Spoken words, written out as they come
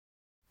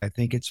I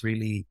think it's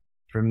really,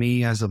 for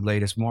me as of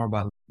late, it's more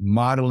about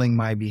modeling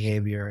my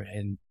behavior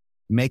and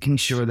making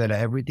sure that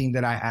everything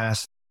that I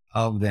ask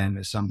of them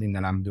is something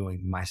that I'm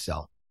doing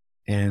myself.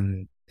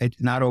 And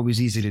it's not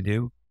always easy to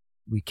do.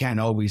 We can't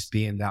always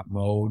be in that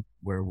mode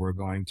where we're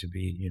going to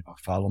be,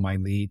 follow my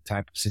lead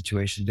type of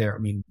situation there. I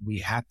mean, we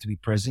have to be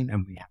present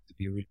and we have to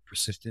be really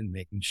persistent,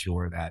 making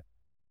sure that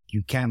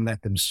you can't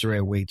let them stray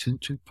away too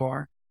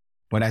far.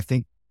 But I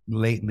think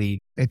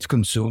lately it's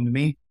consumed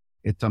me.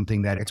 It's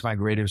something that it's my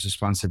greatest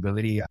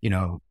responsibility,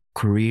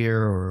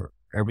 career or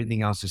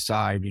everything else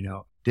aside,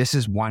 this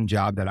is one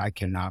job that I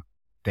cannot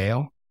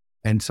fail.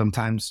 And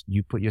sometimes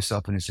you put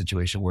yourself in a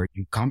situation where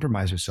you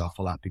compromise yourself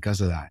a lot because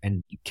of that.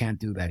 And you can't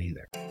do that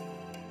either.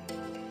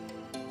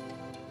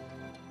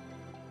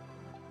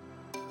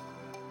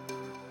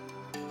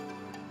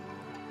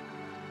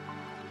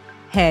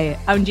 Hey,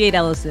 I'm Jade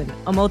Ellison,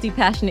 a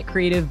multi-passionate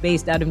creative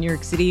based out of New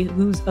York City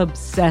who's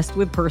obsessed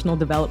with personal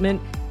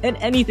development and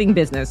anything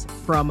business,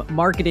 from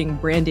marketing,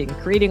 branding,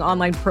 creating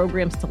online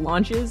programs to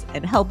launches,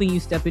 and helping you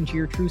step into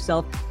your true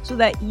self so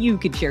that you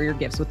can share your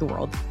gifts with the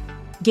world.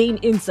 Gain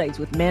insights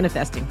with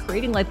manifesting,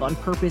 creating life on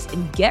purpose,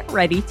 and get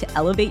ready to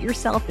elevate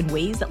yourself in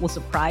ways that will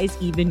surprise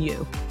even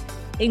you.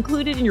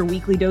 Included in your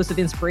weekly dose of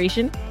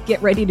inspiration,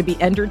 get ready to be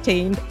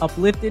entertained,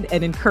 uplifted,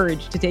 and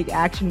encouraged to take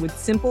action with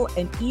simple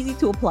and easy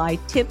to apply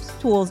tips,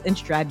 tools, and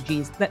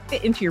strategies that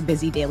fit into your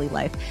busy daily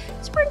life,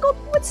 sprinkled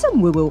with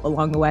some woo-woo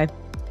along the way.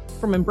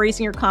 From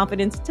embracing your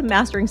confidence to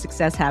mastering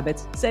success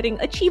habits, setting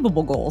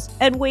achievable goals,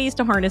 and ways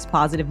to harness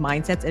positive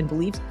mindsets and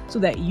beliefs so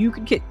that you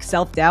can kick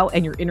self-doubt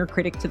and your inner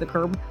critic to the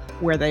curb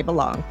where they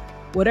belong.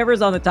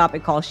 Whatever's on the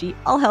topic call sheet,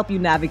 I'll help you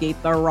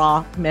navigate the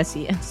raw,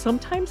 messy, and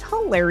sometimes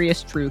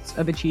hilarious truths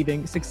of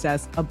achieving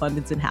success,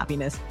 abundance, and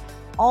happiness,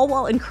 all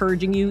while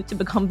encouraging you to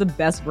become the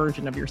best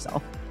version of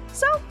yourself.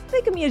 So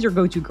think of me as your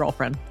go-to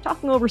girlfriend,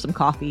 talking over some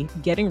coffee,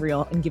 getting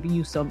real, and giving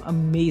you some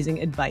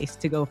amazing advice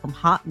to go from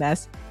hot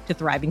mess to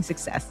thriving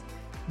success.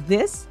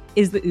 This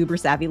is the Uber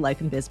Savvy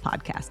Life and Biz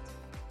podcast.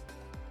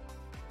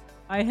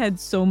 I had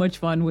so much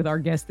fun with our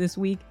guest this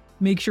week.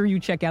 Make sure you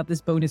check out this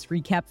bonus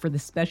recap for the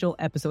special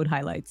episode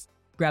highlights.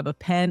 Grab a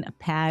pen, a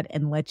pad,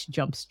 and let's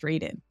jump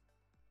straight in.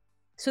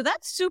 So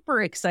that's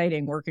super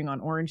exciting, working on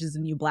Orange is the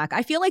New Black.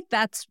 I feel like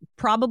that's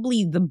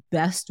probably the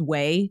best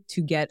way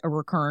to get a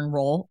recurring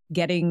role,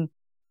 getting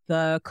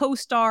the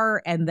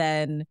co-star and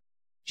then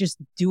just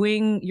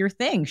doing your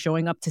thing,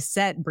 showing up to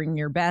set, bringing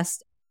your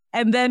best,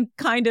 and then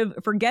kind of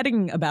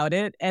forgetting about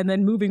it and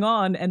then moving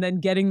on and then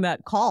getting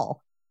that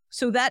call.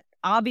 So that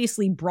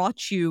obviously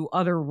brought you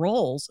other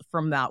roles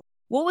from that.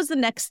 What was the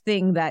next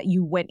thing that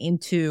you went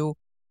into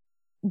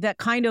that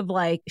kind of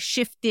like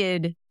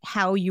shifted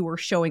how you were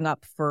showing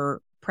up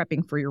for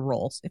prepping for your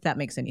roles, if that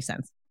makes any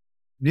sense?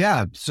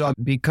 Yeah. So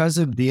because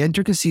of the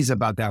intricacies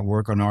about that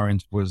work on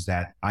Orange was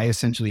that I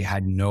essentially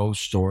had no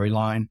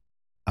storyline.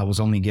 I was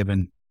only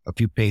given a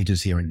few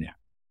pages here and there.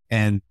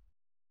 And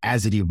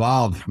as it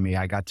evolved for me,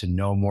 I got to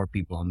know more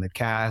people on the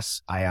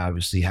cast. I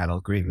obviously had a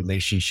great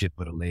relationship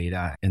with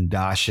Aleida and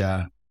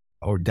Dasha,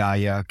 or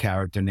Daya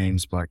character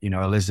names, but,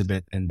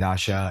 Elizabeth and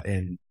Dasha.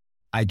 And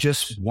I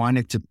just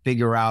wanted to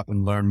figure out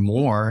and learn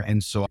more.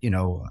 And so,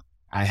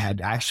 I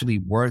had actually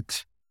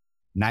worked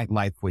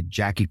nightlife with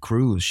Jackie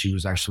Cruz. She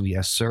was actually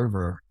a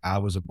server. I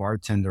was a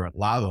bartender at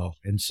Lalo.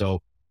 And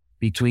so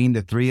between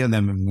the three of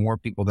them and more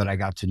people that I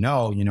got to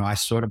know, I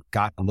sort of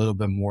got a little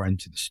bit more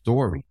into the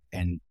story,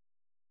 and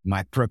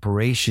my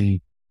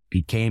preparation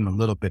became a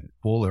little bit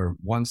fuller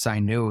once I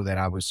knew that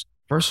I was,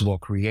 first of all,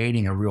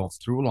 creating a real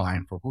through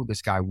line for who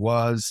this guy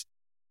was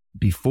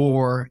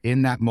before,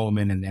 in that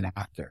moment, and then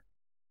after.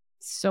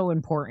 So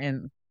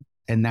important.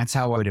 And that's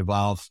how I would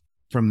evolve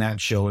from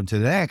that show into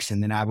the next.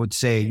 And then I would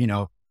say,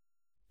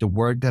 the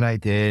work that I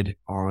did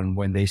on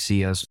When They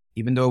See Us,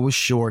 even though it was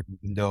short,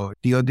 even though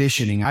the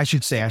auditioning, I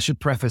should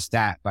preface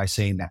that by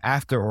saying that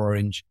after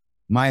Orange,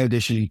 my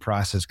auditioning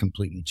process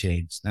completely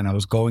changed. And I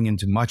was going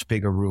into much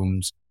bigger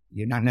rooms.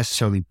 You're not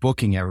necessarily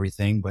booking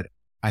everything, but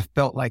I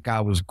felt like I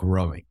was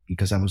growing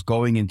because I was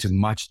going into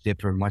much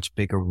different, much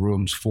bigger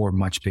rooms for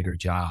much bigger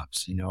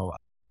jobs.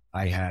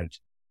 I had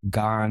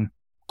gone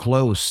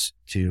close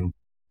to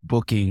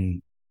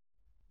booking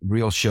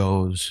real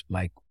shows,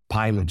 like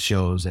pilot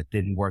shows that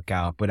didn't work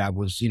out, but I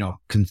was,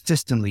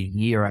 consistently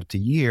year after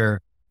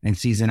year and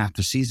season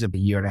after season, a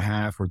year and a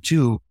half or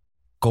two,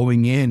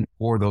 going in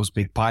for those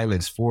big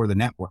pilots for the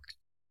network.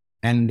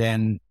 And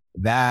then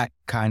that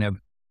kind of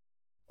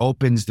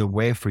opens the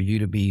way for you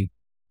to be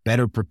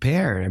better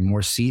prepared and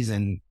more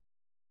seasoned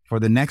for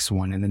the next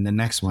one and then the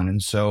next one.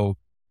 And so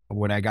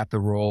when I got the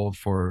role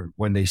for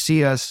When They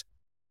See Us,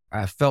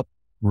 I felt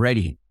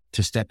ready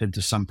to step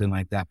into something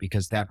like that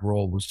because that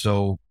role was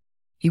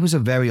he was a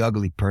very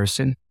ugly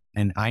person.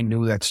 And I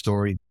knew that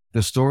story.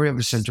 The story of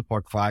the Central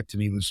Park Five to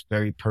me was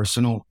very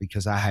personal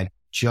because I had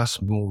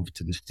just moved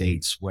to the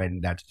States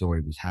when that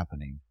story was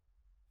happening.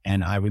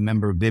 And I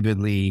remember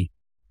vividly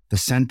the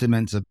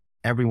sentiments of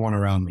everyone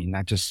around me,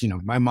 not just,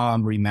 my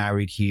mom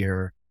remarried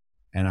here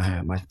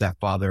and my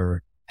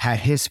stepfather had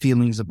his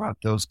feelings about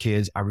those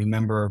kids. I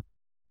remember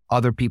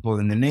other people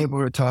in the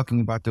neighborhood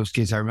talking about those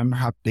kids. I remember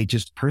how they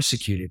just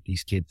persecuted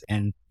these kids,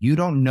 and you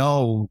don't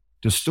know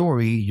the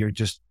story. You're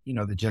just,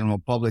 the general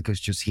public is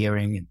just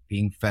hearing and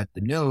being fed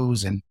the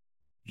news, and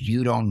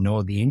you don't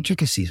know the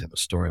intricacies of a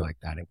story like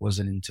that. It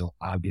wasn't until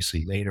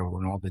obviously later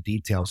when all the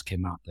details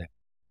came out that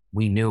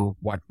we knew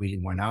what really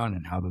went on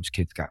and how those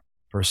kids got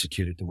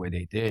persecuted the way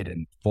they did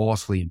and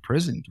falsely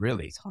imprisoned,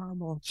 really. It's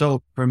horrible.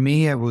 So for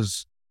me, it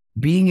was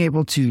being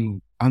able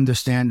to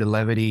understand the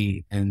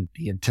levity and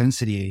the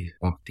intensity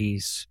of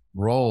these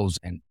roles,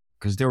 and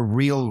because they're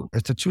real,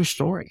 it's a true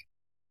story.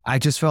 I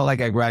just felt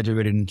like I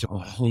graduated into a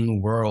whole new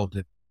world.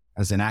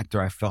 As an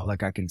actor, I felt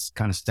like I can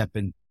kind of step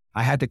in.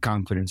 I had the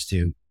confidence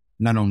to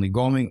not only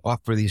going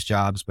off for these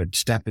jobs, but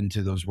step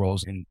into those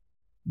roles and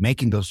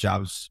making those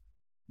jobs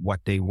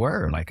what they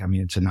were. Like, I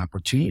mean, it's an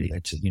opportunity.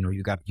 It's,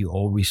 you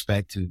owe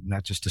respect to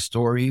not just the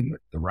story, but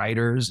the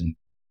writers and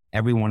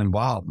everyone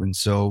involved. And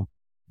so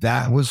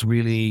that was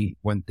really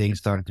when things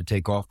started to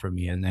take off for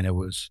me. And then it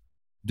was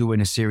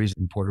doing a series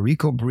in Puerto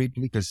Rico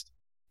briefly, because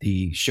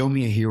the Show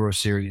Me a Hero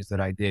series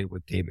that I did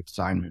with David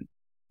Simon,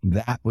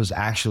 that was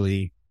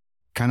actually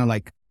kind of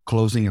like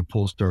closing a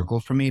full circle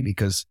for me,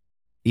 because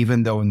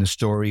even though in the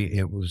story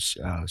it was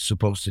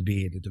supposed to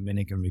be the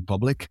Dominican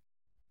Republic,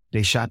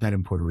 they shot that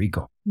in Puerto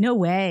Rico. No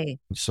way.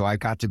 So I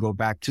got to go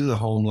back to the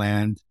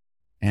homeland,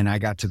 and I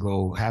got to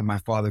go have my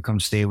father come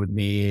stay with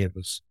me. It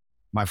was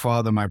my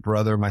father, my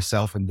brother,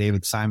 myself, and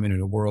David Simon in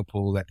a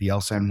whirlpool at the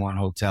El San Juan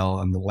Hotel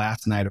on the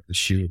last night of the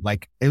shoot.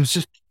 Like, it was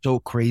just so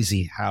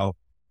crazy how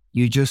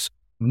you just,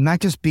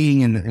 not just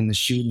being in the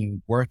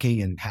shooting,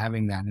 working and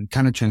having that and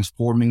kind of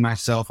transforming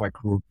myself. I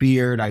grew a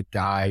beard, I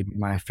dyed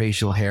my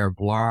facial hair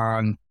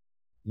blonde.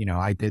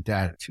 I did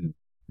that to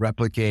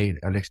replicate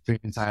an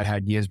experience I had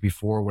had years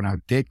before when I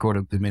did go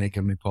to the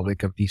Dominican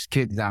Republic, of these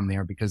kids down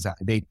there, because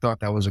they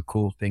thought that was a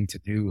cool thing to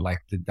do, like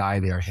to dye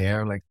their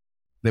hair. Like,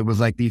 there was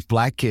like these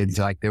black kids,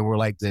 like they were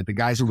like the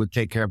guys who would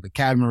take care of the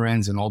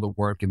catamarans and all the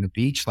work in the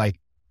beach. Like,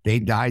 they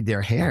dyed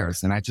their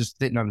hairs, and I just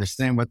didn't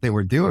understand what they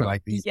were doing.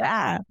 Like, these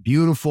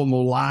beautiful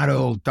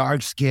mulatto,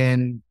 dark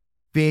skinned,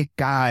 big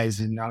guys.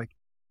 And like,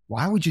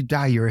 why would you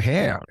dye your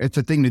hair? It's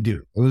a thing to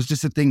do. It was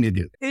just a thing to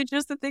do. It's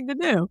just a thing to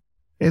do.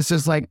 It's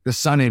just like the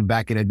sun-in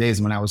back in the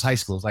days when I was high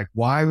school. It's like,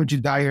 why would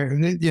you dye your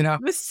hair?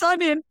 The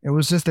sun-in. It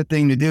was just a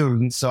thing to do.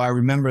 And so I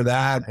remember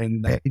that.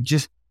 And it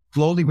just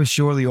slowly but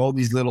surely, all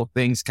these little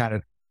things kind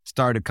of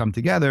started to come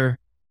together.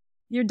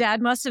 Your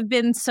dad must have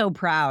been so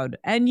proud.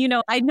 And,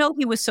 I know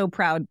he was so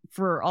proud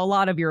for a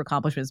lot of your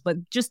accomplishments,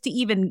 but just to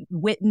even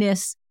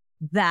witness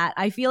that,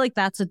 I feel like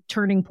that's a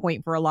turning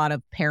point for a lot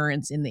of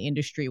parents in the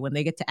industry when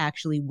they get to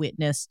actually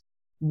witness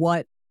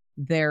what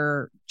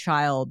their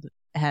child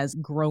has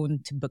grown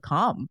to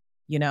become,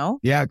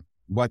 Yeah,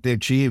 what they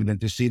achieved, and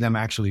to see them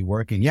actually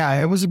working.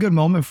 Yeah, it was a good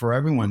moment for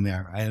everyone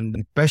there. And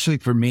especially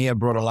for me, it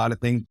brought a lot of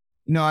things.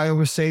 I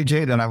always say,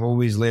 Jay, that I've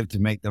always lived to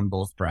make them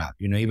both proud.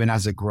 Even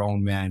as a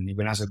grown man,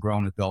 even as a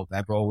grown adult,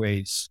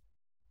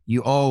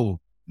 you owe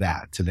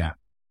that to them,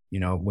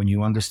 when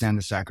you understand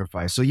the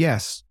sacrifice. So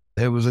yes,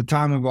 it was a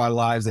time of our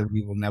lives that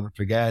we will never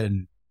forget.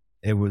 And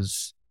it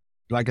was,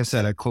 like I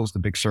said, I closed the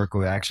big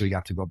circle. I actually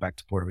got to go back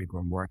to Puerto Rico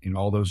and work in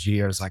all those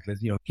years. Like,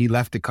 he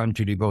left the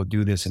country to go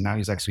do this, and now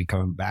he's actually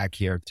coming back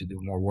here to do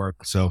more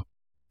work. So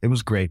it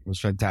was great. It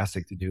was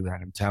fantastic to do that.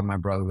 And to have my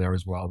brother there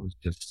as well was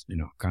just,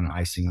 kind of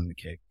icing on the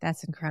cake.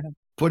 That's incredible.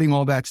 Putting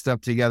all that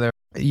stuff together,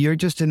 you're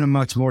just in a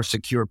much more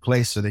secure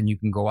place. So then you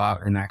can go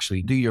out and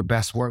actually do your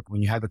best work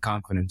when you have the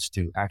confidence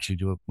to actually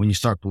do it, when you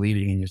start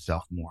believing in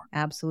yourself more.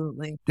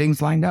 Absolutely. Things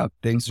lined up.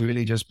 Things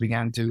really just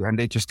began to, and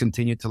they just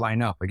continued to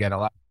line up. I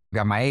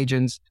got my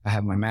agents. I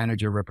have my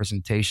manager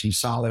representation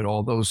solid.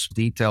 All those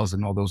details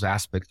and all those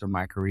aspects of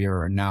my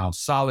career are now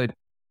solid.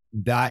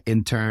 That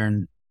in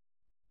turn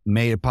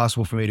made it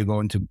possible for me to go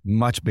into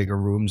much bigger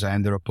rooms. I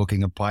ended up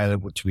booking a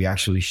pilot, which we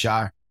actually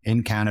shot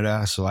in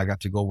Canada. So I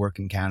got to go work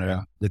in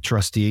Canada, The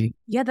Trustee.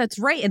 Yeah, that's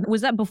right. And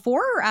was that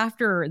before or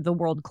after the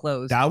world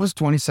closed? That was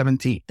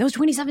 2017. That was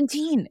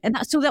 2017. And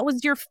so that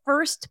was your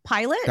first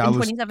pilot in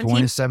 2017?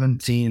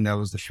 2017. That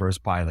was the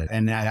first pilot.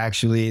 And that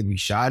actually, we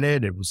shot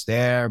it. It was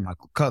there.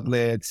 Michael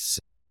Cutlitz,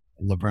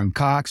 Laverne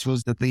Cox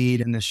was the lead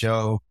in the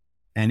show.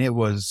 And it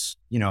was,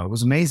 it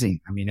was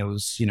amazing. I mean, it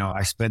was,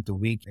 I spent the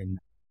week in,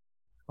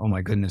 oh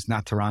my goodness,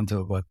 not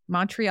Toronto, but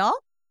Montreal?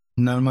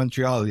 No,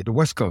 Montreal, the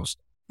West Coast.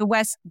 The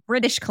West,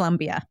 British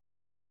Columbia.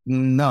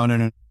 No.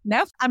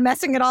 No, I'm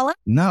messing it all up.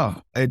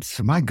 No,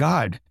 it's, my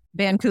God.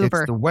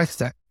 Vancouver. It's the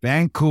West,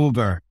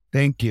 Vancouver.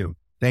 Thank you.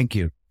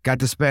 Got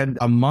to spend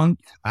a month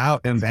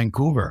out in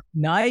Vancouver.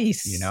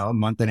 Nice. A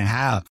month and a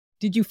half.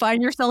 Did you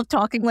find yourself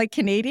talking like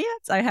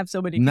Canadians? I have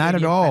so many Canadian Not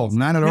at all. friends.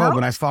 Not at all.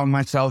 But I found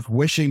myself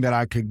wishing that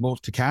I could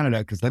move to Canada,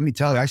 because let me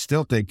tell you, I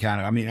still think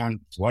Canada. I mean,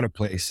 what a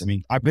place. I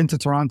mean, I've been to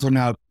Toronto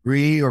now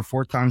 3 or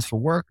 4 times for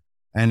work,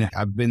 and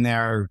I've been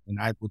there, and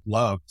I would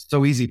love. It's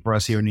so easy for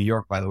us here in New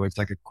York, by the way. It's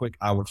like a quick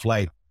hour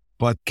flight.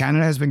 But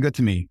Canada has been good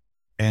to me.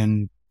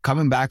 And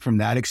coming back from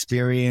that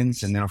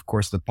experience, and then, of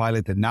course, the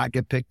pilot did not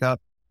get picked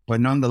up. But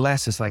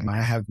nonetheless, it's like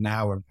I have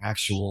now an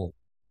actual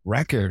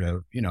record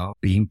of,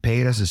 being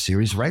paid as a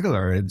series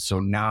regular. And so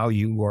now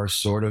you are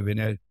sort of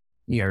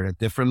you're at a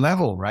different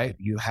level, right?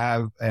 You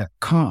have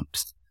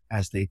comps,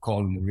 as they call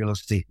in the real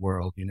estate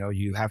world.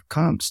 You have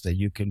comps that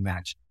you can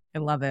match. I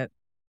love it.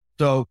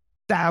 So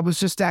I was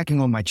just stacking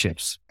all my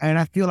chips. And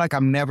I feel like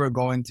I'm never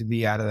going to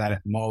be out of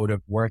that mode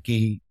of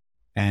working,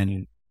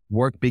 and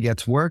work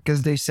begets work,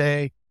 as they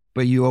say.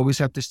 But you always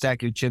have to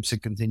stack your chips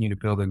and continue to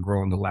build and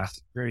grow in the last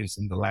experience,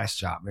 in the last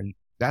job. And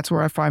that's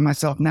where I find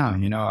myself now.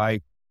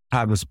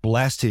 I was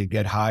blessed to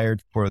get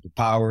hired for the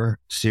Power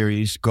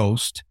series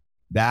Ghost.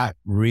 That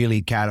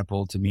really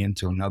catapulted me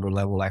into another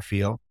level, I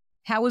feel.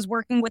 How was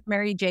working with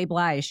Mary J.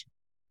 Blige?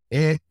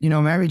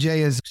 Mary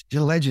J is a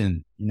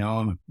legend,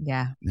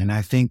 Yeah. And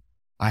I think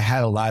I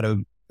had a lot of,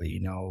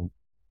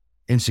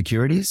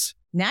 insecurities.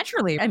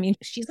 Naturally. I mean,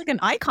 she's like an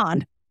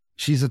icon.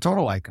 She's a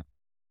total icon.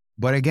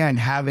 But again,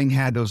 having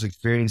had those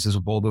experiences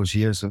of all those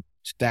years of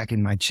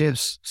stacking my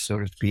chips, so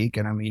to speak,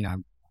 and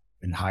I've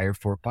been hired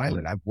for a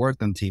pilot. I've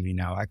worked on TV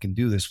now. I can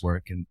do this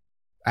work. And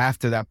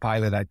after that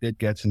pilot, I did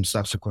get some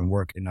subsequent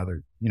work in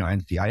other,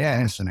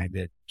 NCIS, and I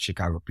did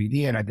Chicago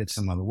PD, and I did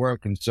some other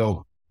work. And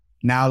so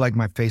now, like,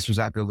 my face was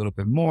out there a little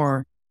bit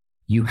more.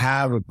 You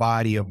have a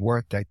body of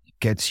work that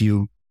gets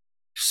you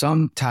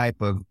some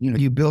type of,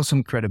 you build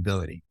some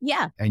credibility.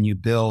 Yeah. And you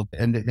build,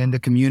 and the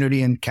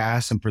community and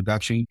cast and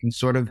production, you can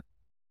sort of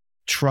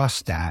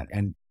trust that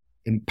and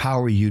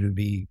empower you to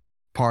be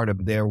part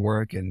of their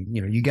work. And,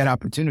 you get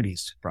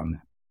opportunities from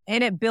that.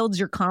 And it builds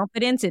your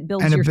confidence. It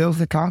builds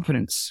the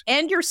confidence.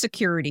 And your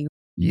security.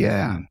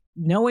 Yeah.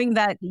 Knowing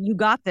that you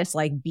got this,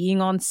 like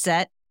being on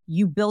set,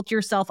 you built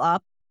yourself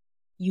up,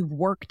 you've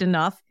worked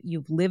enough,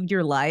 you've lived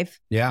your life.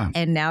 Yeah.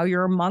 And now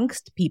you're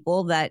amongst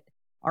people that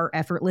are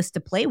effortless to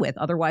play with.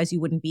 Otherwise, you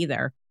wouldn't be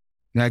there.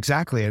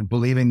 Exactly. And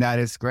believing that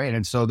is great.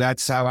 And so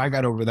that's how I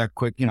got over that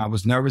quick. I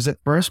was nervous at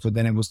first, but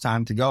then it was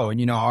time to go.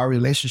 And, our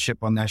relationship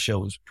on that show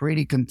was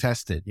pretty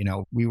contested.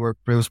 It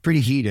was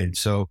pretty heated.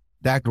 So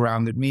that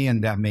grounded me,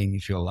 and that made me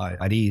feel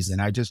at ease.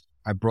 And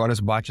I brought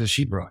as much as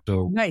she brought.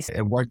 So nice.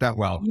 It worked out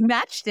well. You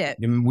matched it.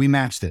 We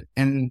matched it.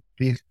 And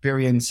the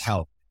experience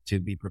helped to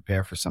be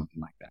prepared for something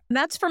like that. And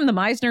that's from the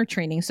Meisner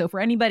training. So for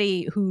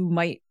anybody who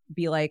might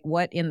be like,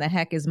 what in the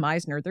heck is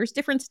Meisner? There's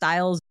different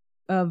styles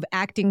of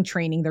acting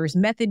training. There's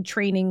method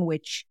training,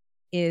 which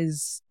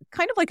is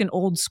kind of like an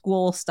old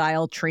school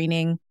style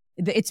training.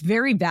 It's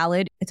very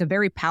valid. It's a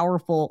very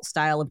powerful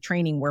style of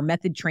training where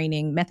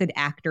method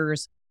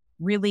actors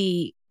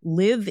really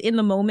live in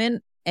the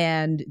moment,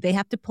 and they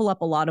have to pull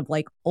up a lot of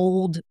like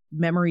old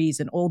memories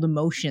and old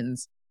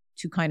emotions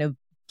to kind of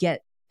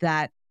get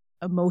that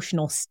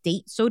emotional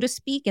state, so to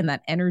speak, and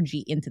that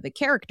energy into the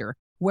character.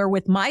 Where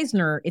with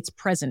Meisner, it's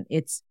present,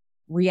 it's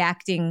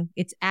reacting,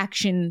 it's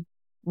action,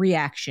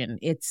 reaction,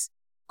 it's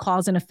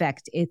cause and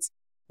effect. It's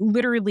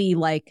literally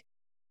like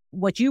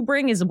what you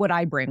bring is what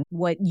I bring.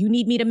 What you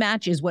need me to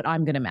match is what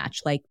I'm going to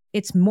match. Like,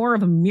 it's more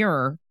of a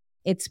mirror.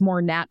 It's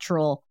more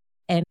natural,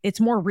 and it's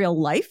more real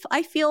life.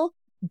 I feel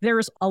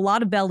there's a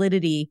lot of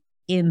validity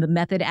in the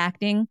method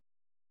acting,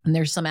 and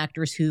there's some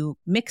actors who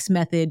mix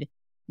method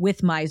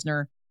with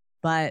Meisner,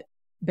 but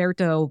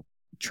Berto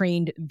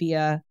trained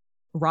via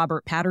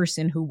Robert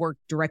Patterson, who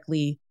worked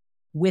directly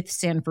with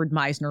Sanford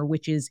Meisner,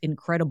 which is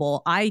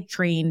incredible. I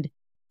trained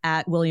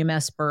at William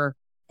Esper,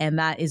 and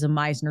that is a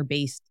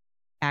Meisner-based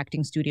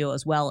acting studio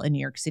as well in New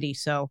York City.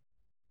 So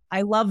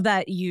I love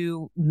that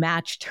you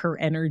matched her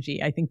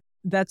energy. I think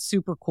that's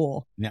super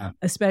cool. Yeah.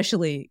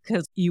 Especially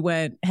because you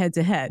went head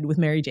to head with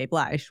Mary J.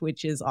 Blige,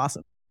 which is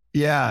awesome.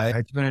 Yeah,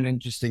 it's been an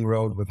interesting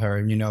road with her.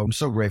 And, I'm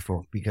so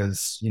grateful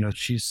because,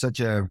 she's such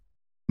a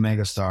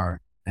mega star.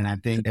 And I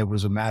think it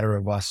was a matter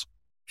of us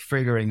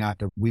figuring out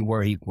that we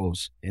were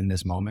equals in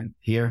this moment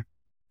here.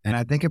 And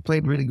I think it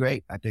played really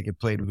great. I think it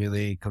played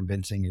really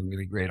convincing and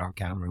really great on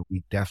camera.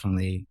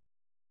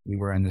 We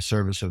were in the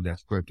service of that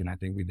script, and I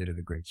think we did it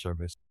a great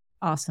service.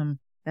 Awesome.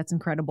 That's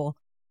incredible.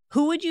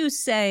 Who would you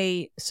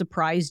say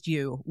surprised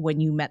you when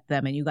you met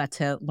them and you got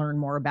to learn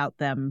more about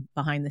them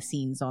behind the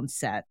scenes on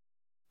set?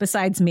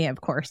 Besides me,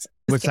 of course.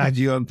 Besides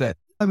you on set.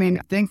 I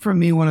think for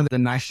me, one of the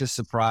nicest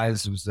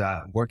surprises was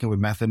working with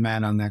Method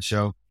Man on that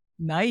show.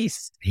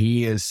 Nice.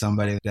 He is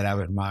somebody that I've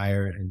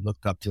admired and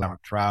looked up to. I'm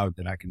proud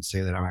that I can say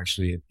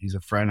that he's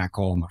a friend. I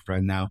call him a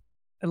friend now.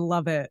 I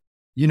love it.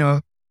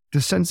 The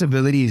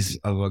sensibilities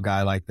of a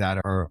guy like that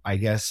are, I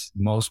guess,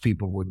 most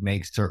people would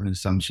make certain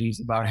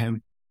assumptions about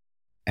him.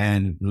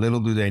 And little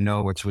do they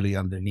know what's really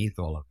underneath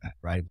all of that,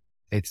 right?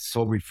 It's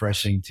so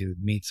refreshing to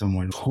meet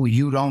someone who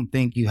you don't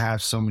think you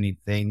have so many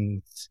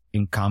things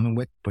in common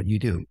with, but you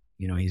do.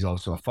 He's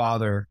also a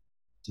father.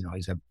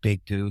 He's a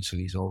big dude, so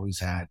he's always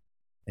had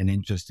an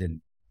interest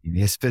in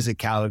his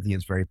physicality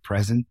is very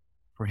present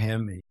for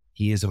him.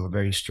 He is of a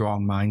very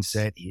strong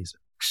mindset. He's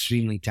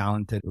extremely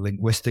talented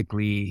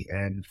linguistically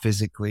and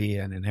physically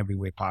and in every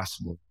way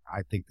possible.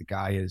 I think the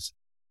guy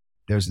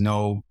there's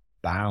no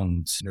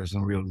bounds. There's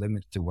no real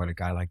limit to what a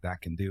guy like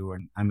that can do.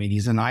 And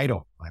he's an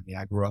idol.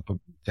 I grew up a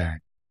fan.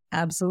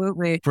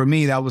 Absolutely. For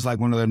me, that was like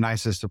one of the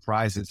nicest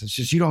surprises. It's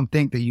just, you don't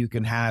think that you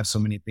can have so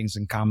many things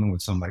in common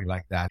with somebody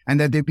like that and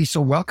that they'd be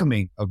so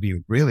welcoming of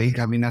you. Really.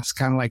 I mean, that's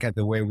kind of like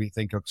the way we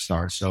think of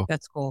Starz. So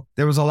that's cool.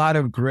 There was a lot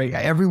of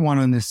everyone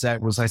on this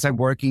set was, I said,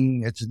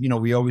 working. It's,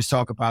 we always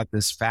talk about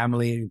this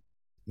family,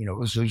 it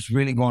was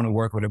really going to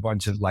work with a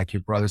bunch of like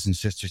your brothers and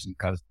sisters and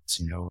cousins,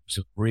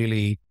 so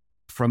really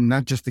from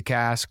not just the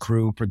cast,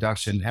 crew,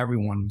 production,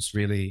 everyone was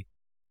really,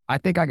 I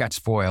think I got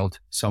spoiled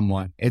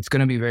somewhat. It's going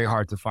to be very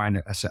hard to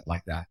find a set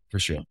like that for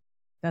sure.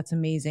 That's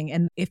amazing.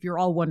 And if you're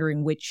all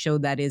wondering which show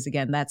that is,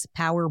 again, that's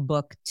Power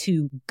Book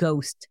 2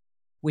 Ghost,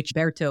 which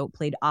Berto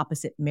played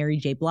opposite Mary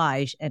J.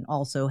 Blige and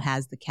also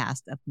has the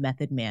cast of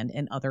Method Man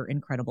and other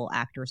incredible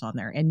actors on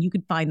there. And you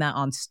could find that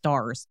on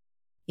Starz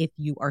if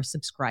you are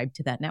subscribed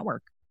to that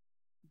network.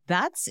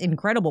 That's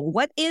incredible.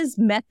 What is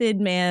Method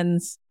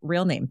Man's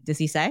real name? Does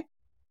he say?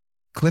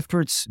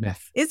 Clifford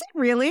Smith. Is it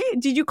really?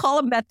 Did you call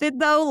him Method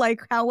though?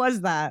 Like, how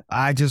was that?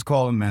 I just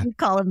call him Meth. You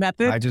call him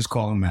Method? I just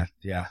call him Meth.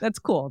 Yeah. That's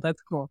cool.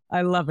 That's cool.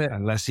 I love it.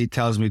 Unless he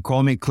tells me,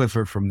 call me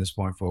Clifford from this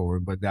point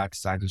forward, but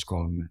I just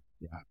call him Meth.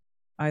 Yeah.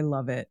 I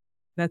love it.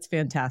 That's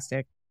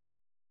fantastic.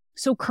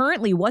 So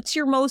currently, what's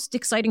your most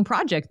exciting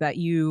project that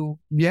you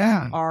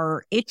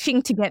are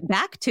itching to get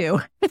back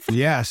to?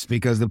 Yes,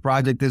 because the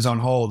project is on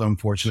hold,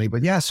 unfortunately.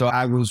 But yeah, so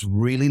I was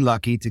really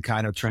lucky to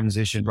kind of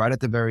transition right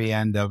at the very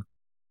end of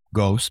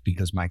Ghost,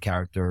 because my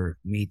character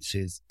meets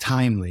his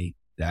timely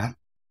death.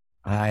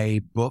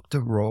 I booked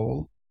a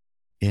role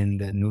in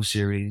the new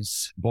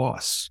series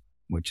Boss,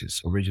 which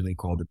is originally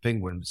called The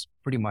Penguin. It's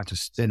pretty much a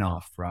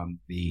spin-off from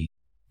the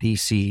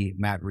DC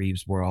Matt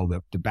Reeves world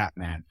of the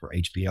Batman for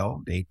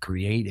HBO. They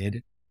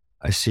created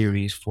a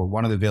series for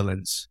one of the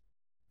villains,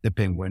 the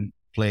Penguin,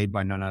 played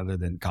by none other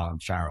than Colin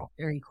Farrell.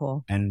 Very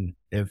cool. And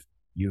if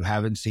you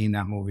haven't seen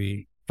that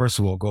movie, first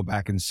of all, go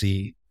back and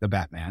see the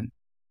Batman,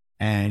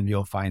 and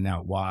you'll find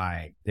out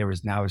why there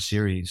is now a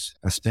series,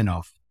 a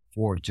spinoff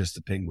for just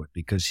the Penguin,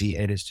 because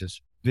it is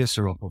just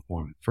visceral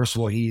performance. First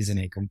of all, he's in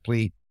a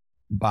complete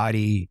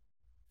body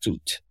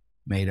suit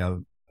made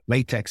of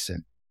latex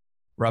and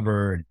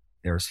rubber, and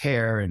there's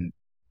hair, and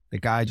the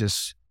guy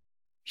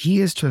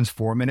he is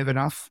transformative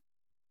enough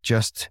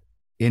just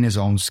in his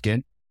own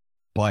skin,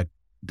 but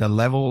the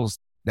levels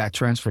that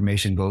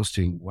transformation goes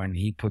to when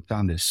he puts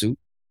on this suit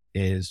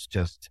is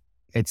just,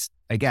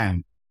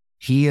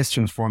 he is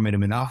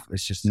transformative enough.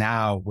 It's just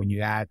now when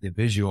you add the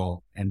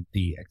visual and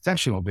the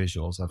exceptional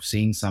visuals of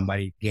seeing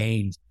somebody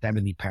gain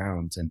 70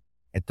 pounds and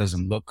it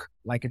doesn't look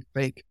like it's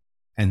fake,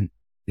 and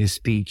his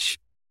speech,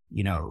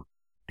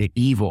 the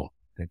evil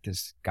that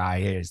this guy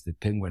is, the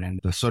Penguin, and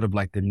the sort of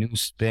like the new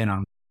spin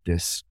on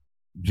this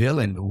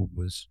villain who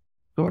was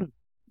sort of,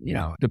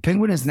 the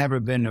Penguin has never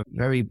been a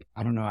very,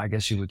 I don't know, I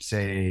guess you would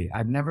say,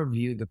 I've never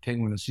viewed the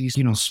Penguin as,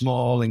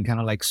 small and kind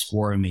of like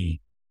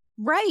squirmy.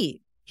 Right.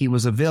 He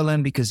was a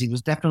villain because he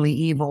was definitely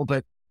evil,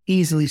 but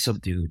easily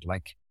subdued.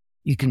 Like,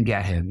 you can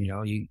get him,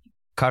 you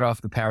cut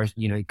off the parachute,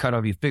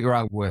 you figure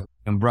out where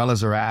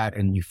umbrellas are at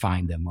and you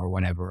find them or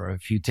whatever. Or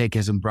if you take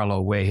his umbrella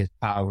away, his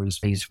powers,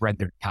 he's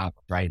rendered top,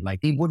 right? Like,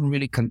 he wouldn't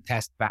really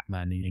contest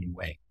Batman in any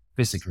way,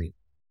 physically.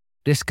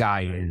 This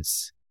guy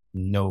is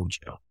no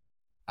joke.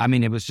 I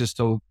mean, it was just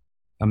so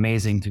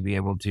amazing to be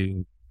able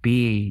to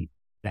be,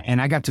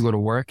 and I got to go to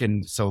work.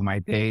 And so my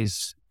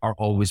days are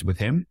always with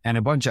him and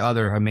a bunch of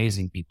other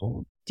amazing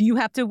people. Do you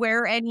have to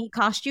wear any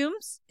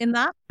costumes in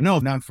that? No,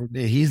 not for,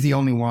 he's the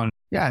only one.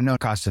 Yeah, no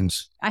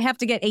costumes. I have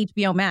to get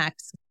HBO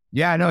Max.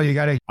 Yeah, no, you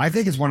got to, I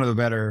think it's one of the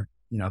better,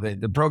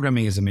 the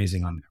programming is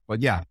amazing on there.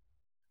 But yeah,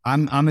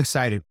 I'm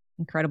excited.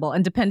 Incredible.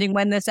 And depending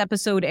when this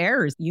episode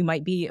airs, you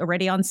might be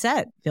already on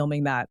set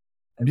filming that.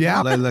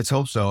 Yeah, let's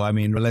hope so.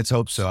 Let's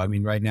hope so.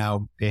 Right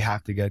now they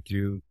have to get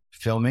through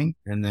filming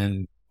and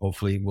then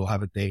hopefully we'll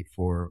have a date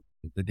for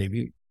the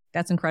debut.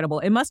 That's incredible.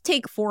 It must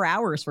take 4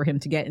 hours for him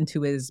to get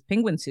into his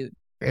penguin suit.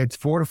 It's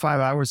 4 to 5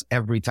 hours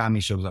every time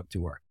he shows up to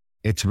work.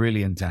 It's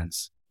really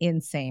intense.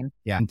 Insane.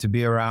 Yeah. And to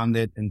be around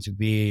it and to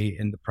be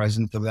in the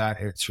presence of that,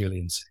 it's really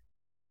insane.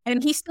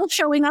 And he's still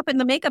showing up in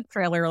the makeup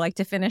trailer, like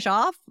to finish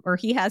off, or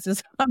he has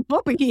his, I'm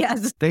hoping he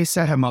has. They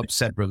set him up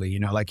separately,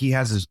 like he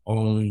has his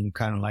own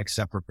kind of like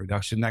separate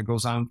production that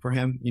goes on for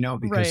him,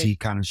 because he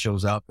kind of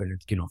shows up and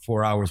it's,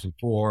 4 hours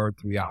before,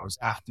 3 hours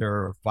after,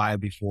 or 5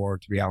 before,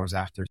 3 hours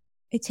after.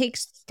 It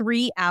takes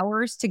 3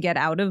 hours to get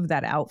out of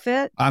that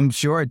outfit. I'm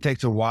sure it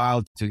takes a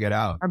while to get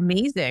out.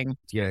 Amazing.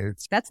 Yeah.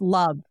 That's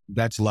love.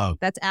 That's love.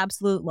 That's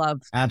absolute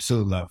love.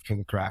 Absolute love for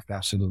the craft.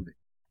 Absolutely.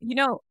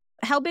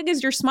 How big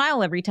is your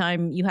smile every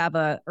time you have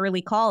a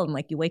early call and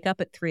like you wake up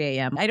at 3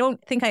 a.m.? I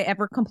don't think I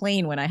ever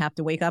complain when I have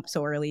to wake up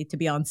so early to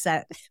be on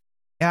set.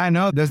 Yeah, I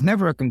know. There's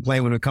never a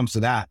complaint when it comes to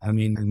that.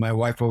 My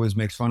wife always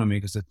makes fun of me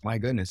because it's, my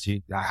goodness,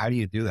 how do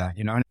you do that?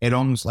 It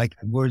almost like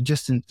we're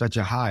just in such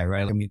a high,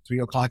 right? 3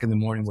 o'clock in the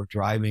morning, we're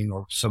driving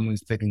or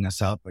someone's picking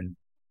us up and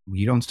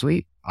you don't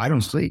sleep. I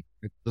don't sleep.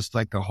 It's just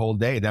like the whole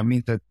day. That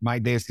means that my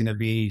day is going to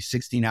be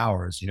 16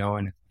 hours,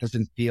 and it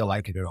doesn't feel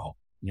like it at all.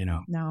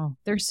 No,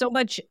 there's so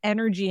much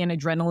energy and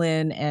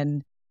adrenaline.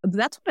 And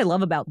that's what I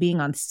love about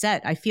being on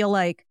set. I feel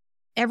like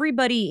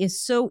everybody is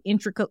so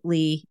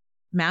intricately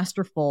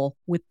masterful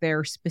with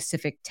their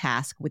specific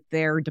task, with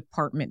their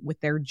department, with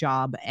their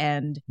job.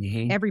 And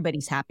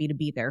everybody's happy to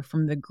be there,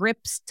 from the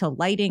grips to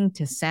lighting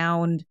to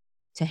sound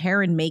to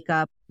hair and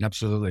makeup.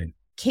 Absolutely.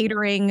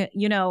 Catering,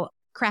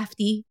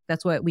 crafty.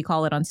 That's what we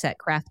call it on set,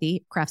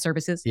 crafty, craft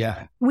services.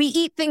 Yeah. We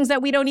eat things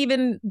that we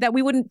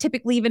wouldn't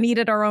typically even eat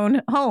at our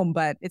own home,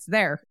 but it's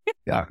there.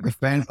 Yeah.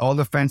 All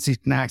the fancy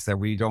snacks that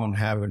we don't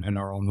have in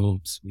our own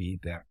homes, we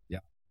eat there. Yeah.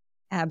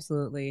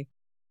 Absolutely.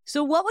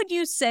 So what would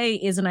you say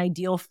is an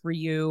ideal for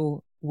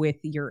you with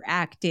your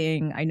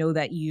acting? I know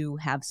that you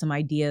have some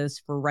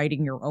ideas for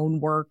writing your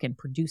own work and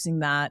producing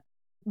that.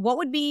 What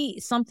would be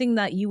something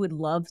that you would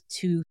love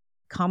to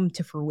come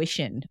to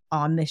fruition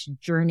on this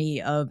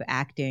journey of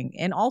acting,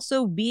 and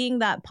also being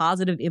that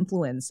positive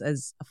influence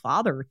as a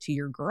father to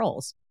your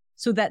girls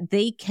so that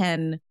they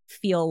can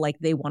feel like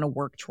they want to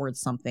work towards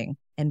something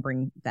and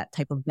bring that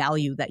type of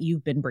value that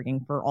you've been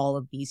bringing for all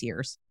of these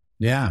years?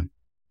 Yeah.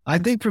 I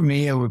think for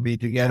me, it would be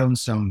to get on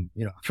some,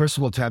 first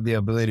of all, to have the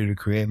ability to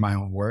create my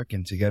own work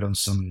and to get on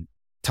some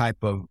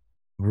type of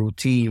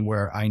routine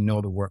where I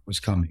know the work was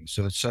coming.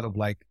 So it's sort of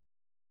like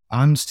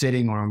I'm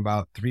sitting on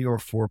about 3 or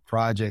 4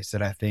 projects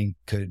that I think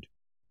could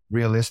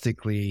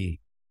realistically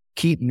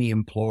keep me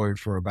employed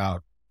for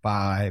about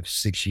 5,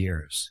 6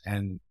 years.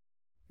 And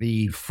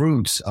the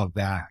fruits of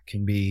that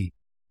can be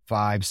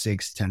 5,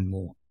 6, 10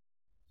 more.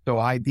 So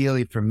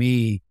ideally for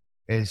me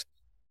is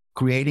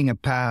creating a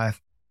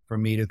path for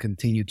me to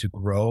continue to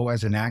grow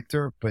as an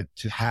actor, but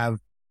to have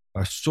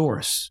a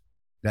source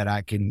that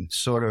I can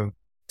sort of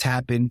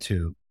tap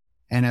into.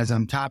 And as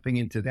I'm tapping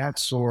into that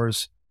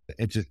source,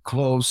 it's a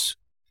close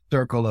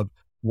circle of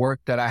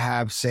work that I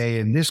have, say,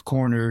 in this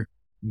corner,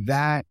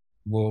 that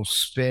will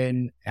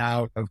spin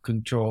out of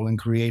control and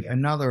create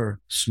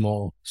another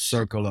small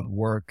circle of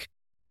work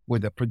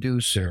with a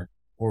producer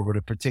or with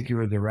a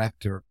particular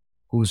director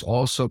who's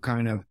also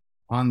kind of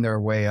on their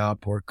way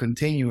up or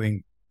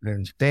continuing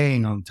and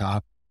staying on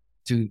top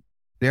to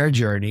their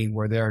journey,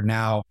 where they're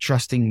now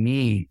trusting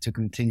me to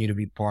continue to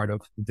be part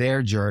of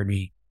their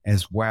journey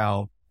as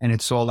well. And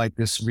it's all like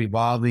this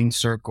revolving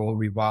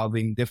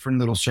different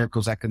little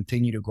circles that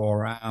continue to go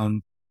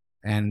around,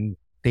 and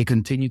they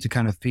continue to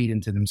kind of feed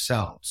into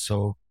themselves.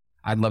 So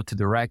I'd love to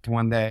direct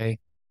one day,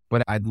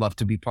 but I'd love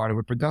to be part of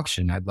a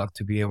production. I'd love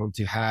to be able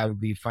to have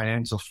the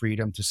financial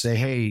freedom to say,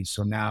 hey,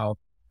 so now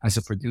as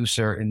a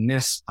producer in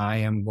this, I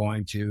am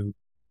going to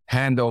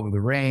hand over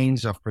the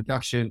reins of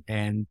production,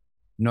 and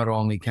not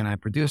only can I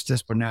produce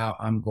this, but now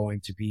I'm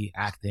going to be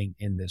acting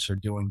in this or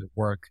doing the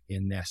work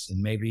in this.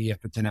 And maybe if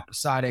it's an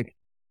episodic,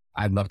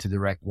 I'd love to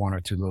direct 1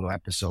 or 2 little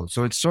episodes.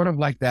 So it's sort of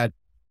like that,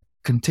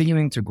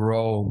 continuing to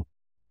grow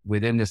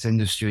within this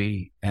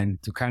industry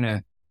and to kind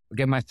of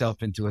get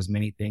myself into as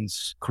many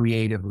things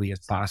creatively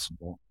as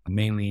possible,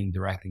 mainly in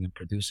directing and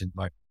producing,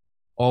 but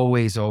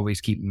always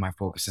keeping my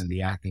focus in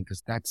the acting,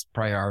 because that's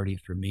priority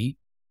for me.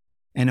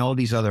 And all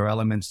these other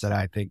elements that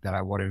I think that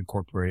I want to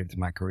incorporate into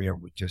my career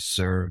would just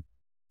serve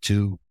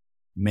to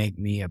make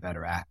me a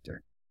better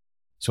actor.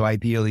 So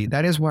ideally,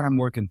 that is what I'm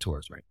working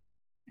towards, right?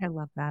 I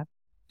love that.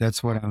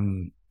 That's what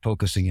I'm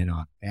focusing in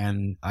on.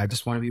 And I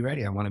just want to be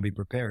ready. I want to be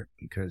prepared,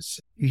 because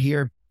you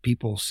hear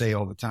people say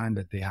all the time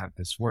that they have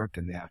this work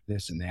and they have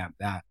this and they have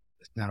that.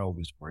 It's not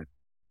always worth,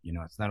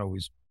 it's not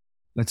always,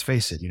 let's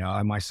face it,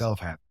 I myself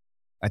have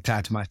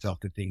attached myself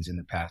to things in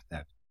the past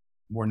that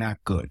were not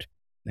good.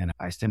 And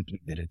I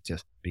simply did it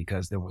just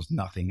because there was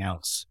nothing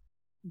else.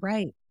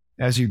 Right.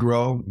 As you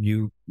grow,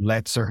 you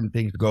let certain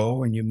things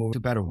go and you move to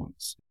better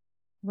ones.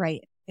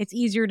 Right. It's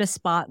easier to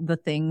spot the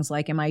things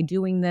like, am I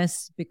doing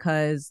this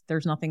because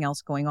there's nothing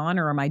else going on?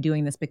 Or am I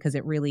doing this because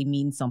it really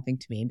means something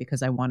to me,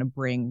 because I want to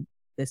bring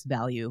this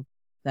value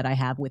that I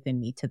have within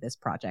me to this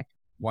project?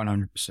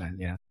 100%.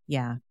 Yeah.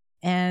 Yeah.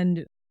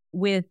 And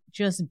with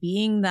just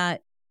being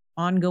that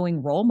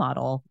ongoing role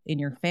model in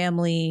your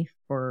family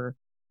for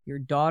your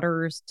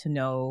daughters to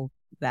know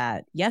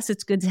that, yes,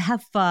 it's good to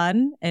have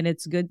fun and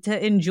it's good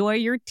to enjoy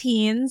your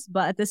teens,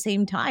 but at the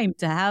same time,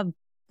 to have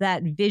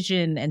that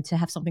vision and to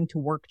have something to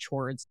work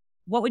towards.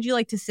 What would you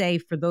like to say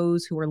for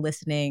those who are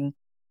listening,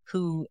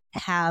 who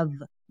have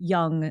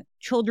young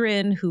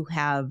children, who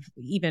have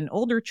even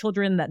older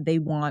children that they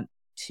want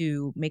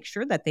to make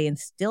sure that they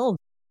instill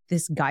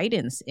this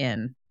guidance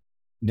in?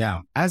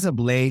 Now, as of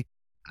late,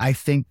 I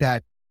think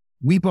that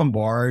we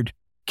bombard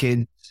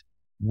kids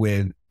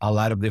with a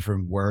lot of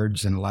different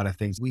words and a lot of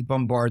things. We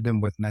bombard them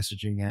with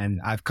messaging.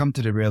 And I've come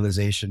to the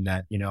realization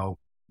that,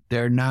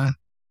 they're not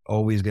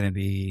always going to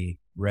be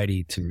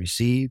ready to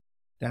receive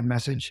that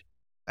message.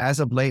 As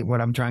of late,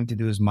 what I'm trying to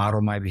do is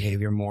model my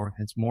behavior more.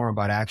 It's more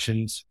about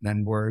actions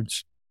than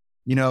words.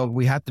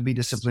 We have to be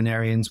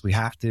disciplinarians. We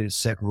have to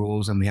set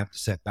rules and we have to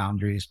set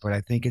boundaries. But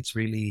I think it's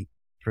really,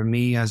 for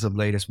me as of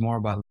late, it's more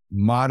about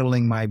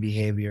modeling my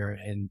behavior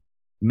and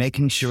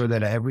making sure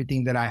that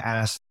everything that I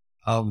ask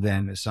of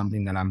them is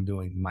something that I'm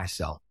doing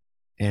myself.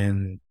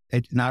 And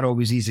it's not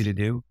always easy to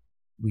do.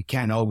 We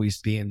can't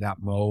always be in that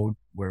mode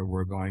where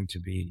we're going to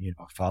be,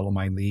 follow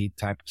my lead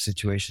type of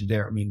situation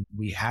there. I mean,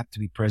 we have to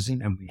be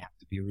present and we have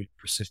to be be really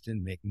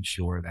persistent, making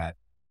sure that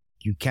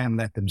you can't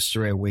let them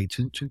stray away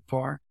too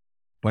far.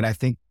 But I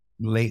think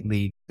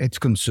lately it's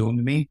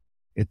consumed me.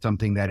 It's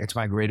something that it's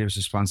my greatest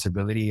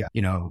responsibility,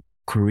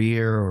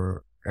 career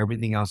or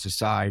everything else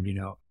aside,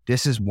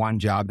 this is one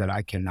job that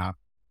I cannot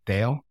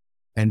fail.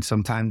 And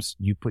sometimes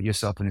you put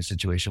yourself in a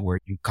situation where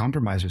you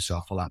compromise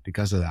yourself a lot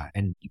because of that.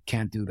 And you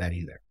can't do that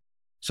either.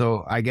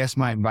 So I guess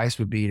my advice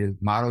would be to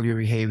model your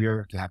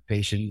behavior, to have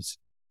patience,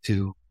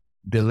 to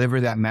deliver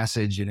that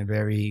message in a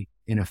very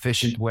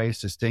inefficient way,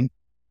 succinct,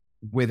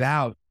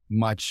 without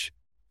much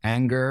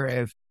anger,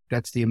 if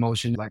that's the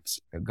emotion like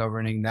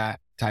governing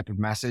that type of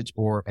message,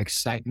 or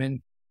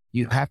excitement.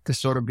 You have to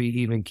sort of be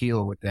even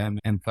keel with them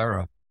and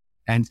thorough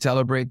and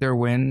celebrate their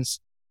wins,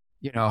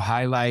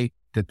 highlight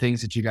the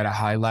things that you got to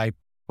highlight,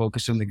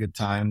 focus on the good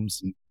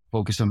times and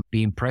focus on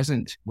being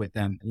present with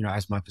them,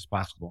 as much as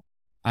possible.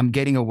 I'm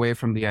getting away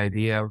from the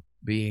idea of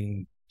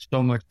being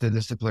so much the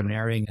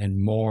disciplinarian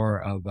and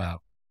more of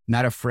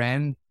not a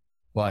friend,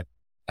 but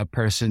a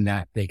person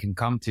that they can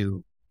come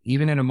to,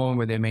 even in a moment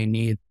where they may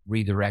need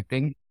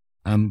redirecting.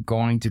 I'm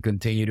going to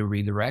continue to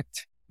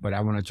redirect, but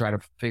I want to try to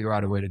figure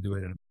out a way to do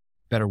it in a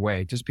better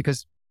way, just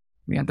because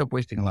we end up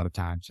wasting a lot of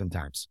time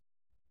sometimes.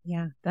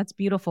 Yeah, that's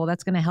beautiful.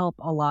 That's going to help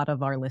a lot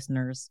of our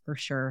listeners for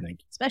sure,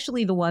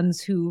 especially the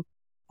ones who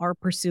are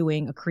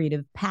pursuing a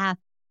creative path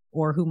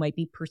or who might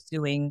be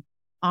pursuing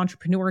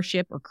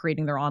entrepreneurship or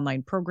creating their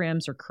online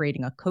programs or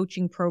creating a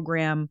coaching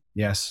program.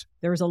 Yes.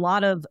 There's a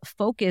lot of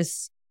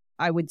focus,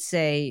 I would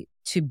say,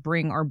 to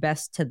bring our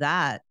best to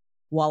that,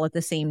 while at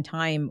the same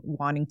time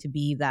wanting to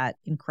be that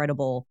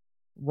incredible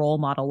role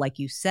model, like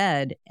you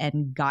said,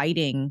 and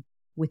guiding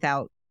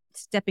without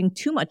stepping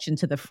too much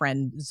into the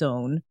friend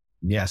zone.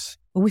 Yes.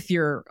 With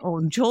your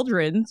own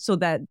children, so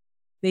that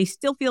they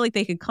still feel like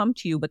they could come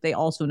to you, but they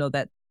also know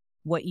that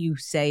what you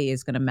say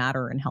is going to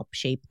matter and help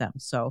shape them.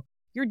 So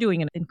you're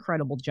doing an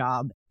incredible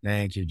job.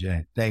 Thank you,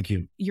 Jay. Thank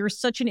you. You're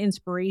such an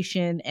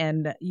inspiration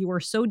and you are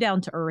so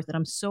down to earth. And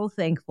I'm so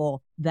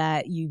thankful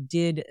that you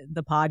did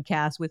the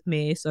podcast with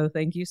me. So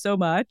thank you so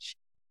much.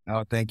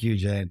 Oh, thank you,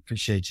 Jay.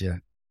 Appreciate you.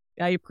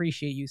 I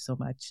appreciate you so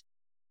much.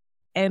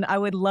 And I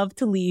would love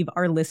to leave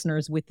our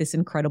listeners with this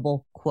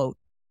incredible quote.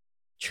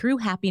 True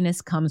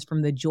happiness comes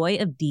from the joy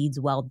of deeds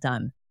well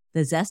done,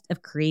 the zest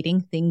of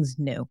creating things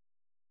new.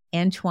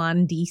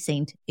 Antoine de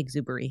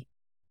Saint-Exupéry.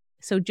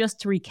 So just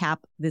to recap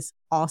this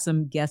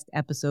awesome guest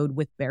episode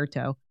with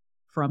Berto,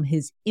 from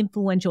his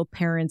influential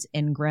parents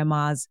and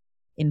grandmas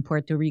in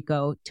Puerto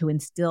Rico to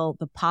instill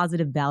the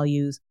positive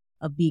values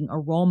of being a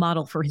role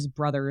model for his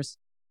brothers,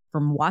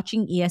 from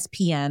watching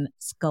ESPN,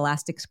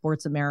 Scholastic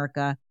Sports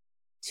America,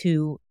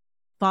 to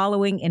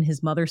following in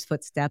his mother's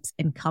footsteps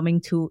and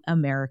coming to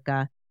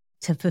America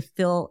to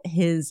fulfill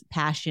his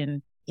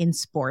passion in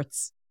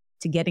sports,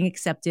 to getting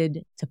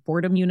accepted to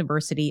Fordham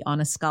University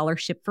on a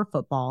scholarship for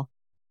football,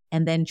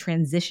 and then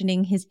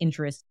transitioning his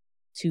interest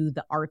to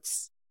the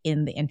arts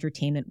in the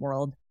entertainment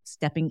world,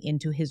 stepping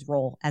into his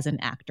role as an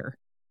actor.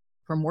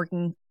 From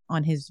working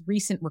on his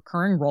recent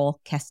recurring role,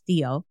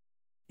 Castillo,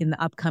 in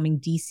the upcoming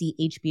DC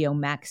HBO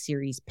Max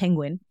series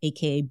Penguin,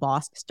 aka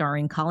Boss,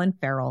 starring Colin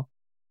Farrell,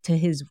 to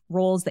his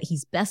roles that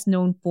he's best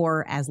known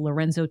for as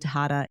Lorenzo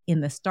Tejada in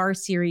the Starz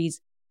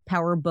series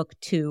Power Book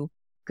 2,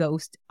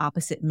 Ghost,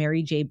 opposite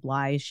Mary J.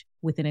 Blige,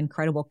 with an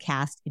incredible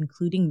cast,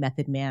 including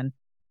Method Man,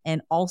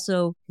 and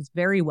also his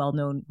very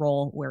well-known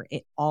role where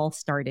it all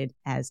started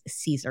as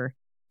Caesar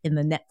in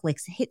the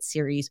Netflix hit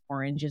series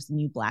Orange is the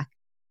New Black.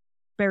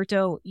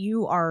 Berto,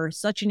 you are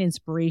such an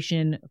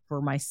inspiration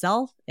for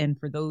myself and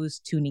for those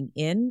tuning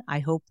in. I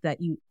hope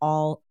that you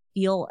all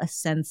feel a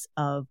sense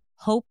of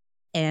hope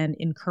and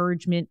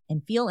encouragement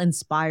and feel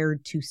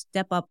inspired to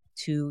step up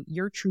to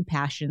your true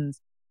passions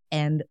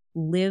and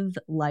live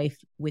life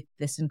with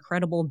this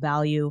incredible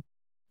value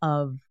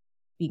of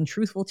being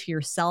truthful to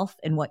yourself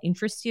and what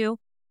interests you.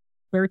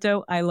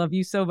 Berto, I love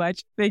you so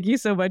much. Thank you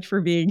so much for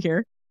being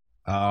here.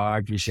 Oh, I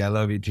appreciate it. I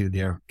love you too,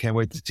 dear. Can't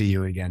wait to see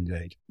you again,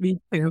 Jake. Me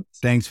too.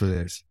 Thanks for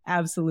this.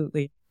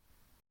 Absolutely.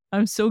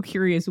 I'm so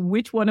curious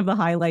which one of the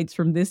highlights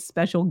from this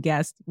special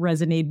guest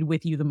resonated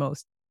with you the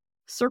most.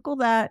 Circle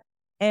that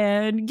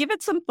and give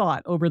it some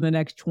thought over the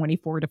next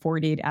 24 to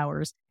 48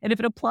 hours. And if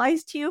it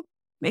applies to you,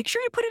 make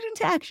sure you put it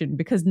into action,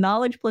 because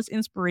knowledge plus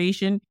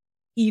inspiration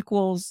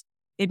equals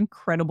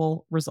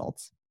incredible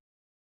results.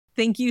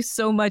 Thank you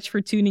so much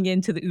for tuning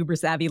in to the Uber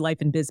Savvy Life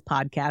and Biz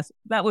podcast.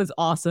 That was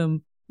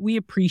awesome. We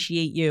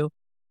appreciate you.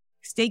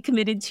 Stay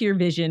committed to your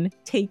vision,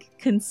 take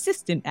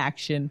consistent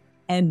action,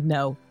 and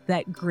know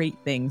that great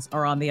things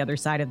are on the other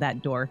side of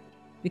that door.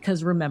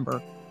 Because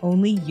remember,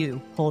 only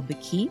you hold the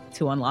key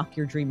to unlock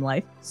your dream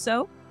life.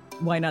 So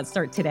why not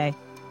start today?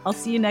 I'll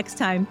see you next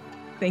time.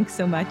 Thanks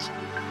so much.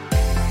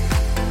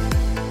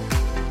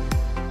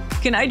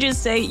 Can I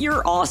just say,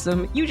 you're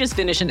awesome. You just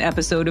finished an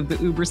episode of the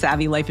Uber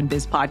Savvy Life and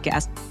Biz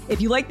podcast. If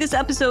you like this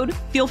episode,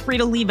 feel free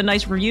to leave a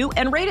nice review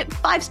and rate it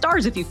 5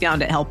 stars if you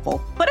found it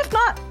helpful. But if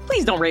not,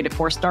 please don't rate it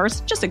 4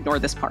 stars. Just ignore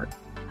this part.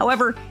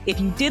 However, if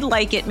you did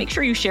like it, make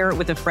sure you share it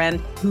with a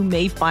friend who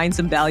may find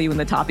some value in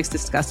the topics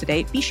discussed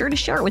today. Be sure to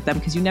share it with them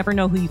because you never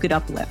know who you could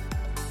uplift.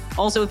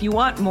 Also, if you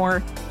want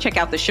more, check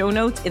out the show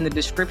notes in the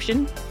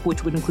description,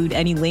 which would include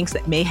any links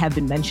that may have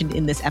been mentioned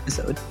in this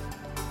episode.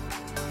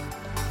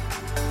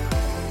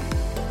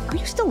 Are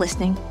you still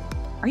listening?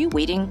 Are you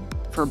waiting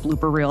for a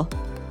blooper reel?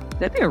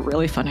 That'd be a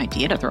really fun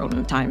idea to throw in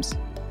the Times.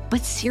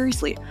 But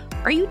seriously,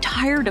 are you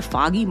tired of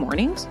foggy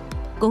mornings?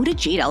 Go to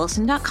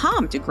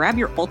jadeellison.com to grab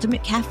your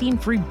ultimate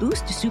caffeine-free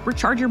boost to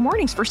supercharge your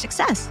mornings for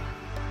success.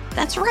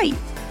 That's right,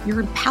 your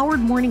empowered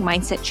morning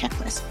mindset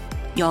checklist.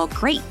 Your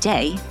great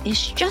day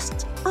is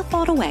just a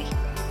thought away.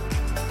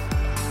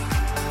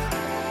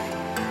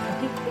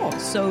 Okay, cool.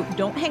 So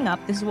don't hang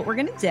up. This is what we're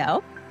going to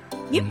do.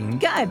 You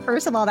good.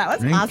 First of all, that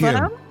was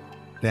awesome.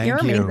 You're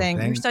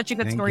amazing. You're such a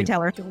good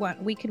storyteller.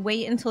 We could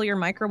wait until your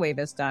microwave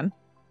is done.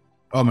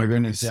 Oh my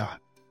goodness, yeah.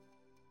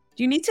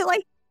 Do you need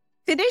to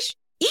finish?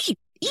 Eat.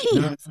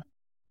 No.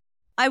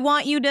 I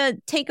want you to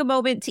take a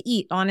moment to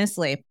eat,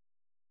 honestly.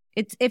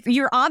 It's if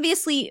you're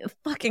obviously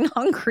fucking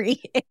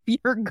hungry, if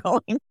you're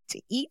going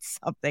to eat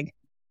something.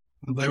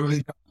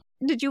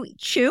 Did you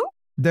chew?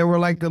 They were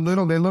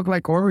they look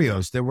like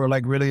Oreos. They were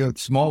really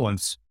small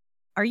ones.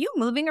 Are you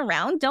moving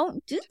around?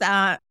 Don't do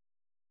that.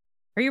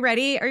 Are you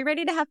ready? Are you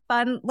ready to have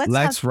fun?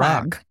 Let's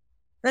rock. Fun.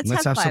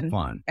 Let's have some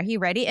fun. Are you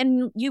ready?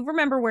 And you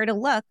remember where to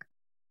look.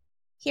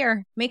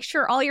 Here, make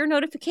sure all your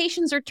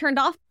notifications are turned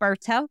off,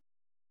 Berto.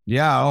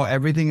 Yeah,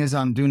 everything is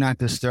on Do Not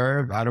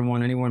Disturb. I don't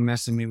want anyone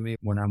messing with me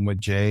when I'm with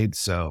Jade,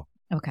 so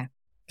okay,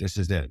 this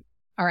is it.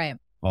 All right.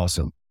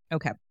 Awesome.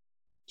 Okay.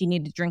 Do you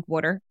need to drink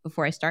water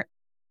before I start?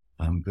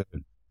 I'm good.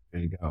 There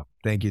you go.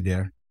 Thank you,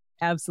 dear.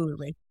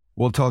 Absolutely.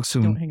 We'll talk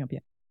soon. Don't hang up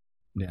yet.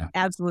 Yeah.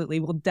 Absolutely.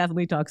 We'll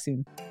definitely talk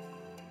soon.